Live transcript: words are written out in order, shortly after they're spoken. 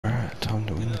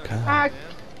Ah,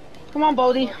 come on,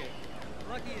 Baldy.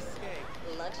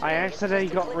 I accidentally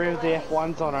got rid of the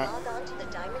F1s on it. Log on to the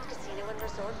Diamond Casino and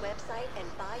Resort website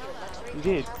and buy your luxury You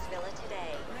did? penthouse villa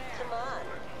today. Come on,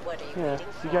 what are you Yeah, waiting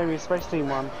for? you gave me a Space Team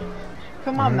one.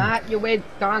 Come on, Matt. You're weird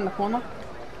guy in the corner.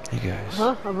 He goes.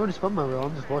 Huh? I've already spun my wheel,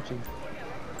 I'm just watching.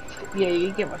 Yeah,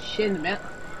 you give a shit in a minute.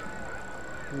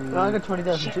 No, I got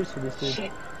 20,000 chips for this dude.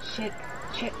 Shit.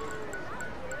 Shit.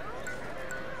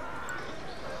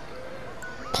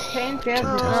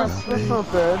 10,000. That's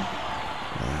not bad.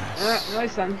 Nice.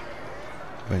 Nice son.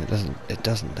 I mean, it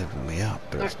doesn't level me up,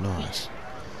 but it's nice.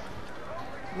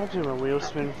 Imagine my wheel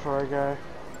spin before I go.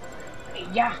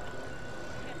 Yeah.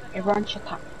 Everyone shut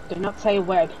up. Do not say a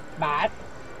word. Matt.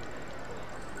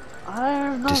 I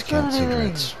have not Discount done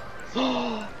anything.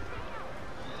 cigarettes.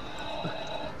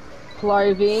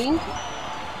 Clothing.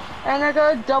 And I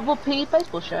got a double P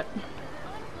baseball shirt.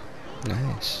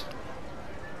 Nice.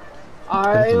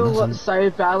 I nothing. so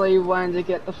badly wanted to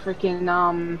get the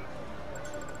freaking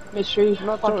mystery I'm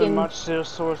not doing fucking. much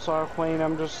suicidal clean,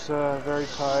 I'm just very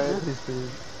tired.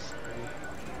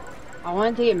 I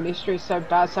wanted to get mystery so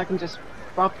bad so I can just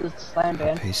drop the slam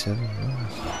band. P7,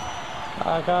 nice.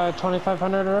 I got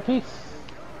 2,500 a piece.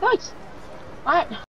 Nice. Alright.